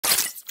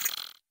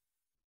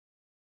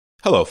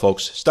Hello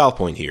folks,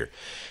 StylePoint here,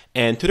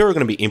 and today we're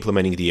going to be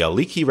implementing the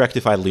Leaky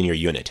rectified linear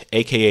unit,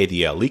 aka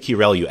the Leaky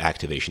ReLU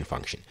activation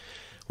function.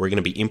 We're going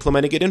to be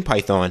implementing it in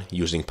Python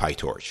using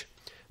PyTorch.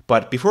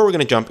 But before we're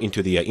going to jump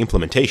into the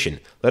implementation,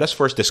 let us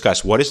first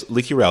discuss what is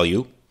Leaky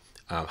ReLU,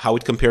 how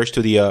it compares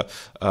to the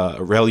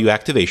ReLU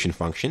activation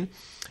function,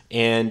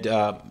 and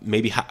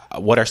maybe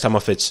what are some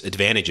of its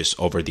advantages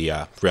over the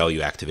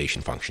ReLU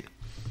activation function.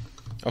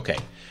 Okay,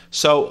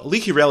 so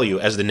Leaky ReLU,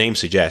 as the name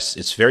suggests,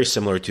 it's very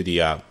similar to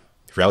the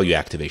ReLU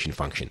activation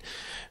function.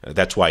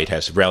 That's why it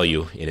has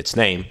ReLU in its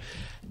name.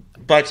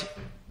 But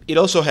it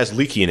also has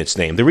leaky in its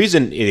name. The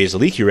reason it is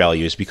Leaky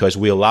ReLU is because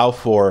we allow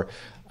for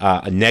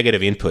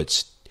negative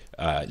inputs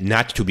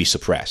not to be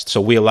suppressed. So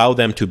we allow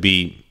them to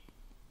be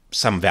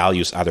some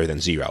values other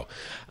than 0.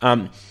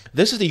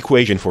 This is the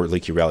equation for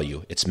Leaky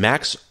ReLU. It's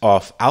max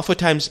of alpha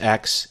times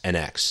x and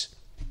x.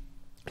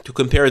 To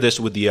compare this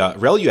with the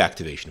ReLU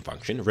activation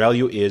function,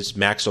 ReLU is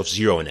max of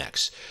 0 and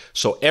x.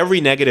 So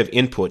every negative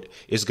input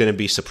is going to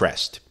be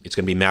suppressed. It's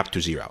going to be mapped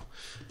to 0.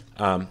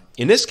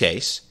 In this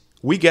case,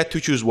 we get to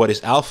choose what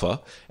is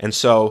alpha. And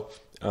so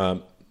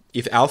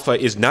if alpha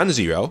is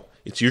non-zero,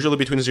 it's usually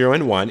between 0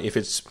 and 1. If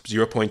it's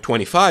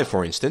 0.25,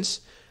 for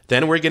instance,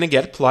 then we're going to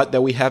get a plot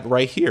that we have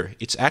right here.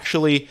 It's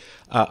actually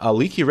a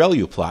Leaky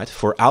ReLU plot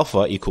for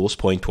alpha equals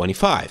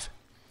 0.25.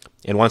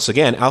 And once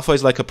again, alpha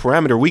is like a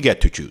parameter we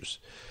get to choose.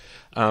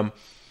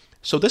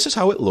 So this is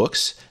how it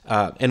looks,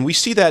 and we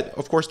see that,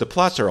 of course, the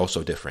plots are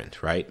also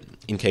different, right?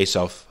 In case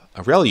of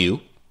a ReLU,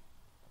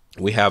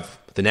 we have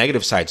the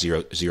negative side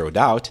zeroed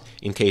out.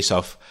 In case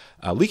of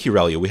Leaky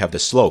ReLU, we have the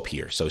slope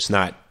here, so it's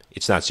not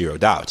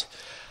zeroed out.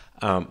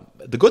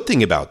 The good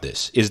thing about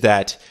this is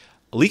that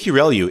Leaky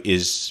ReLU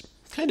is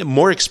kind of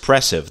more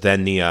expressive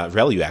than the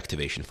ReLU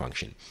activation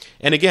function.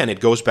 And again, it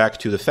goes back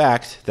to the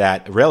fact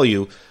that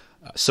ReLU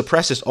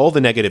suppresses all the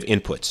negative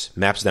inputs,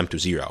 maps them to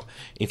 0.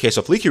 In case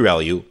of Leaky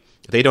ReLU,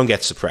 they don't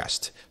get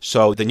suppressed.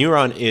 So the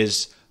neuron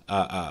is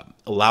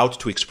allowed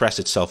to express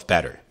itself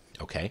better.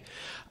 Okay.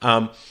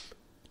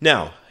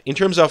 Now, in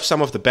terms of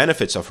some of the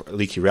benefits of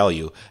Leaky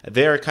ReLU,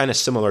 they're kind of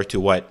similar to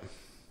what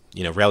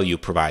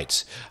ReLU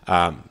provides.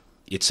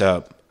 It's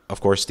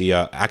of course the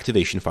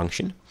activation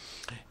function,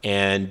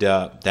 and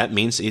that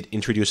means it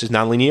introduces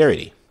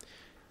nonlinearity.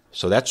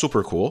 So that's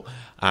super cool.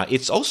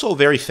 It's also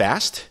very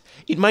fast.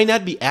 It might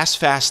not be as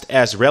fast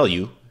as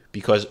ReLU,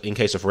 because in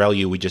case of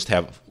ReLU, we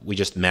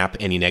just map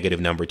any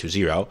negative number to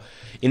 0.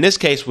 In this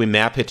case, we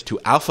map it to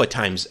alpha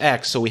times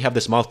x, so we have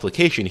this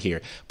multiplication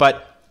here.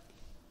 But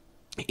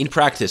in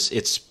practice,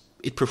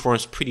 it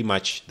performs pretty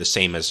much the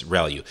same as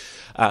ReLU.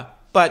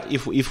 But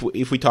if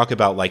we talk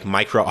about like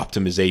micro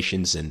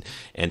optimizations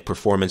and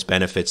performance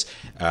benefits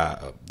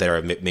that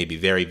are maybe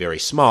very, very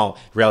small,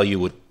 ReLU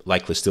would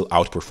likely still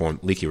outperform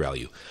Leaky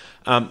ReLU.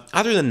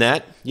 Other than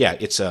that, yeah,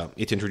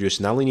 it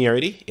introduced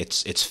nonlinearity.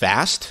 It's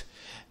fast,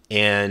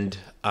 and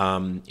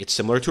it's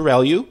similar to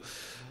ReLU,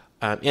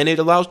 and it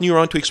allows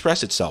neuron to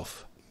express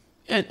itself,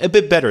 and a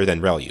bit better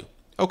than ReLU.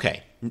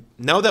 Okay,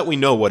 now that we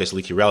know what is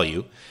Leaky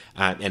ReLU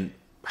and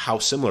how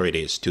similar it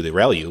is to the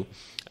ReLU,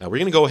 we're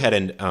going to go ahead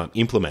and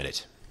implement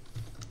it.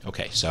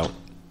 Okay, so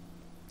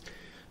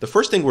the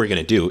first thing we're going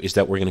to do is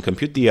that we're going to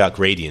compute the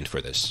gradient for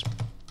this.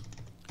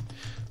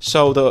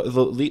 So the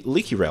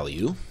Leaky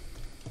ReLU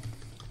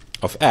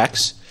of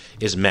x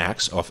is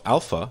max of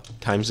alpha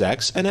times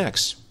x and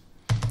x.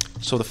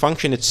 So the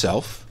function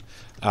itself,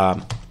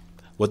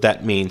 what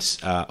that means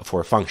for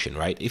a function,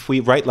 right? If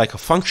we write like a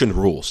function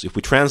rules, if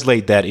we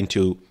translate that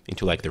into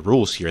like the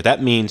rules here,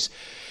 that means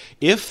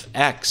if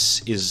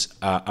x is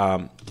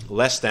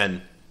less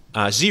than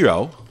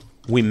 0,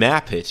 we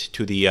map it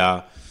to the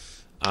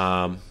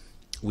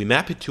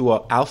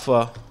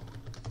alpha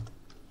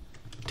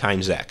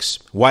times x.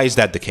 Why is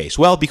that the case?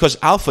 Well, because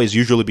alpha is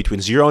usually between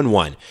 0 and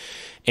 1.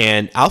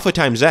 And alpha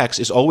times x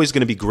is always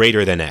going to be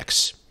greater than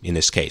x in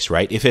this case,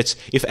 right? If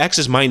x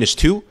is minus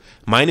 2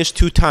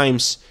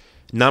 times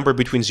number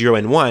between 0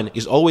 and 1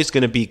 is always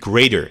going to be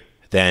greater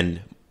than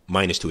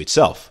minus 2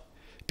 itself,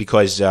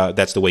 because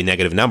that's the way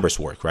negative numbers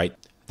work, right?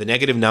 The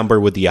negative number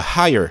with the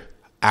higher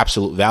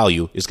absolute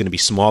value is going to be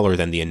smaller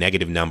than the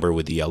negative number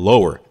with the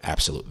lower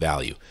absolute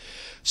value.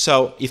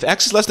 So if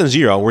x is less than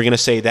 0, we're going to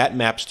say that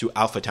maps to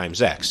alpha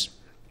times x.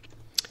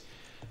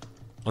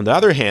 On the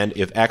other hand,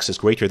 if x is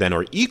greater than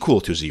or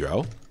equal to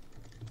 0,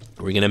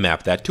 we're going to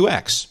map that to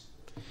x.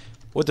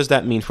 What does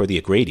that mean for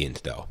the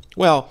gradient, though?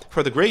 Well,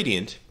 for the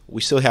gradient, we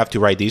still have to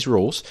write these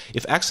rules.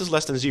 If x is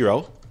less than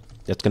 0,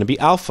 that's going to be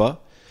alpha.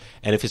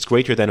 And if it's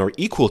greater than or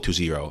equal to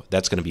 0,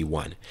 that's going to be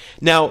 1.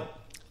 Now,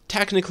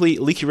 technically,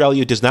 Leaky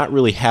ReLU does not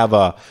really have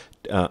a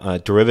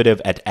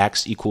derivative at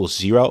x equals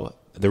 0.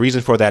 The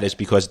reason for that is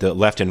because the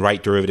left and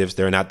right derivatives,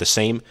 they're not the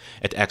same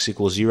at x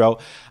equals 0.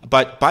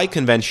 But by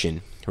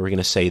convention, we're going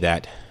to say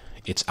that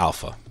it's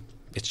alpha.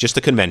 It's just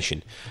a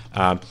convention.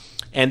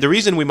 And the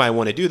reason we might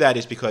want to do that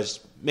is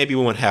because maybe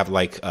we want to have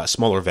like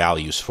smaller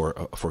values for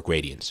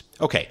gradients.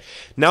 Okay,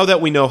 now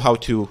that we know how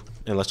to,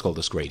 and let's call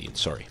this gradient,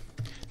 sorry.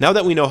 Now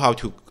that we know how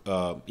to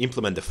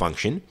implement the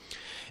function,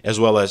 as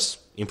well as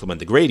implement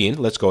the gradient,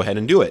 let's go ahead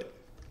and do it.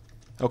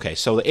 Okay,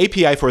 so the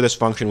API for this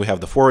function, we have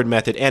the forward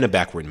method and a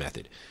backward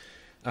method.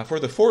 For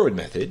the forward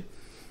method,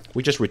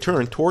 we just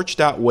return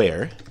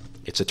torch.where.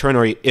 It's a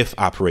ternary if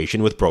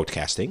operation with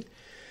broadcasting,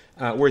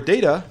 where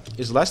data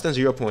is less than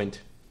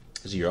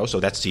 0.0, so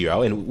that's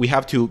 0, and we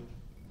have to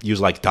use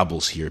like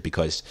doubles here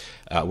because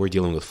we're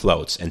dealing with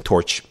floats, and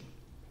Torch,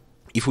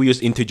 if we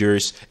use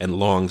integers and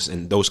longs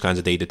and those kinds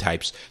of data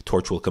types,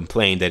 Torch will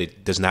complain that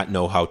it does not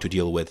know how to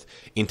deal with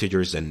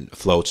integers and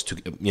floats.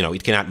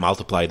 It cannot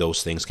multiply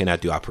those things,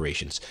 cannot do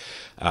operations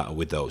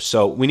with those.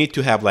 So we need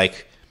to have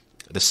like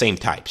the same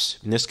types.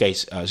 In this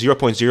case,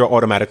 0.0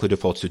 automatically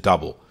defaults to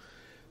double.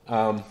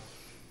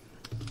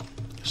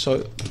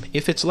 So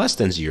if it's less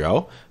than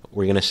 0,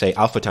 we're going to say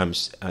alpha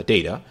times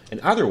data, and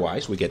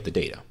otherwise we get the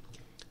data.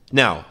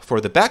 Now,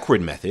 for the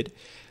backward method,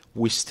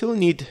 we still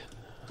need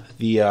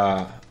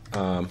the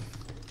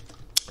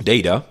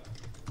data,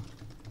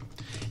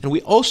 and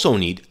we also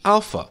need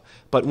alpha,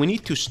 but we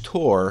need to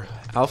store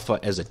alpha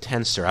as a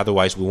tensor,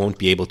 otherwise we won't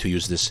be able to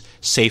use this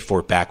save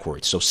for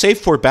backwards. So save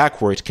for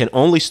backwards can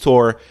only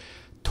store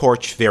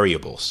Torch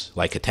variables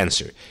like a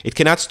tensor. It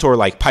cannot store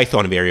like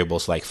Python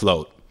variables like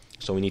float,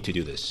 so we need to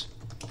do this.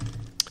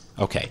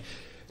 Okay,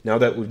 now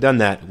that we've done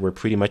that, we're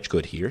pretty much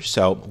good here.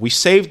 So we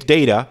saved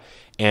data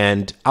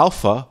and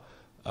alpha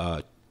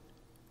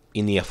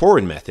in the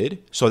forward method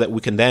so that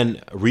we can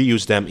then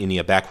reuse them in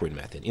the backward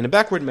method. In a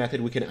backward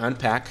method, we can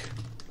unpack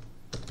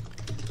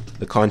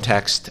the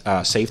context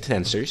saved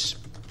tensors,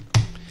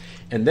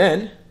 and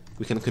then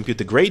we can compute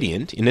the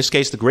gradient. In this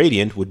case, the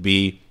gradient would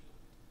be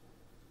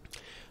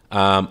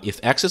if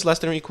x is less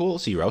than or equal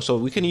 0, so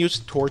we can use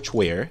torch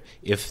where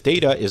if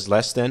data is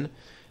less than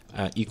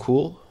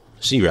equal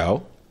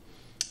 0,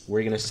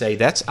 we're going to say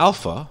that's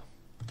alpha,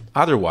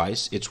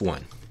 otherwise it's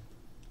 1.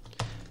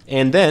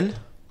 And then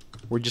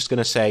we're just going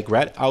to say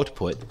grad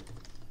output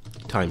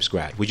times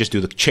grad. We just do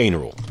the chain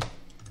rule.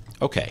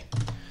 Okay.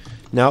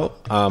 Now,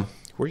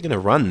 we're going to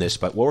run this,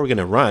 but what we're going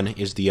to run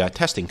is the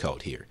testing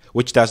code here,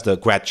 which does the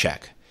grad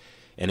check.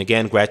 And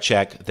again, grad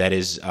check,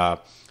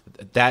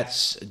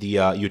 that's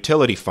the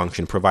utility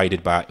function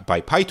provided by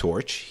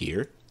PyTorch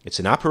here. It's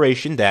an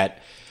operation that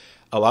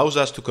allows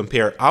us to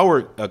compare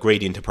our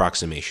gradient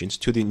approximations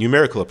to the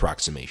numerical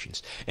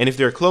approximations. And if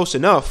they're close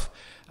enough,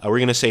 we're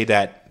going to say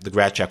that the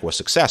grad check was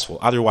successful.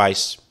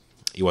 Otherwise,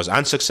 it was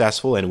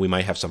unsuccessful and we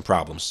might have some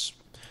problems.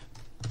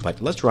 But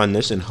let's run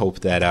this and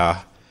hope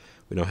that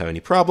we don't have any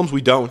problems.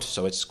 We don't,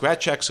 so it's grad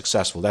check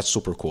successful. That's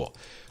super cool.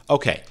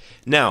 Okay,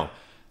 now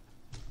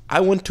I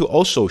want to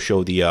also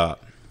show the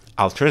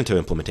alternative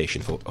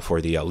implementation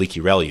for the Leaky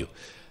ReLU.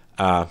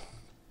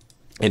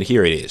 And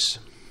here it is.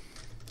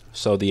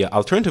 So the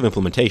alternative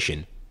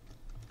implementation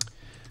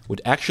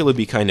would actually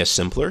be kind of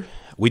simpler.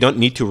 We don't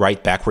need to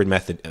write backward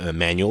method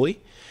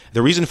manually.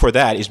 The reason for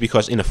that is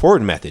because in a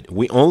forward method,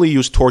 we only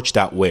use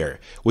torch.where,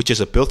 which is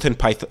a built-in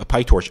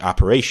PyTorch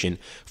operation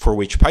for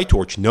which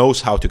PyTorch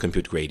knows how to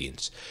compute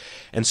gradients.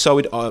 And so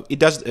it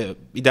does it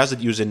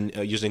using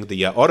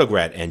the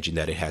AutoGrad engine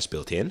that it has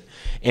built in.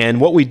 And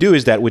what we do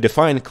is that we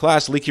define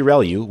class Leaky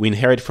ReLU. We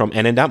inherit from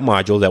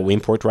nn.module that we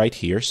import right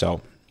here.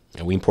 So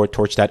we import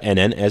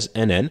torch.nn as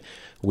nn.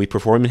 We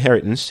perform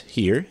inheritance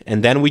here,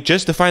 and then we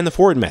just define the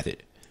forward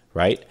method,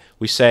 right?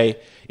 We say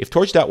if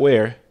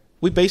torch.where,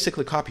 we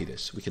basically copy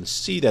this. We can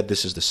see that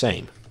this is the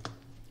same,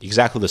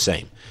 exactly the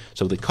same.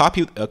 So we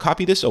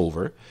copy this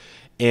over,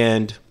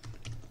 and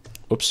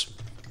oops,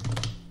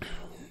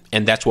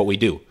 and that's what we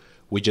do.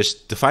 We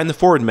just define the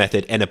forward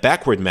method, and a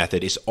backward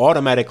method is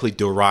automatically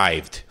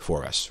derived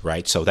for us,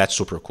 right? So that's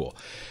super cool.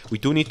 We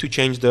do need to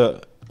change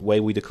the way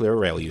we declare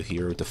ReLU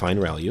here, define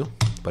ReLU,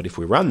 but if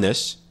we run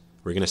this,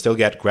 we're going to still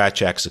get grad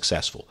check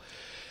successful.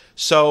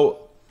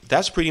 So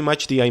that's pretty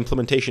much the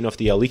implementation of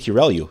the Leaky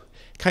ReLU.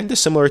 Kind of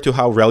similar to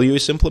how ReLU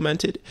is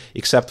implemented,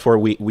 except for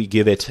we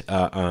give it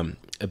a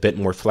bit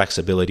more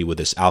flexibility with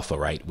this alpha,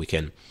 right? We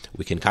can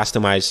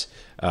customize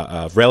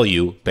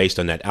ReLU based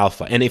on that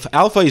alpha. And if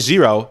alpha is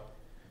 0,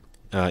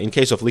 in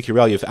case of Leaky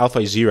ReLU, if alpha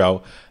is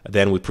 0,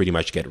 then we pretty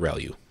much get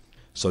ReLU.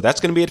 So that's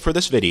going to be it for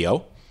this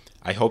video.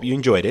 I hope you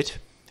enjoyed it.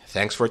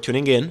 Thanks for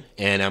tuning in,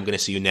 and I'm going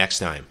to see you next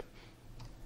time.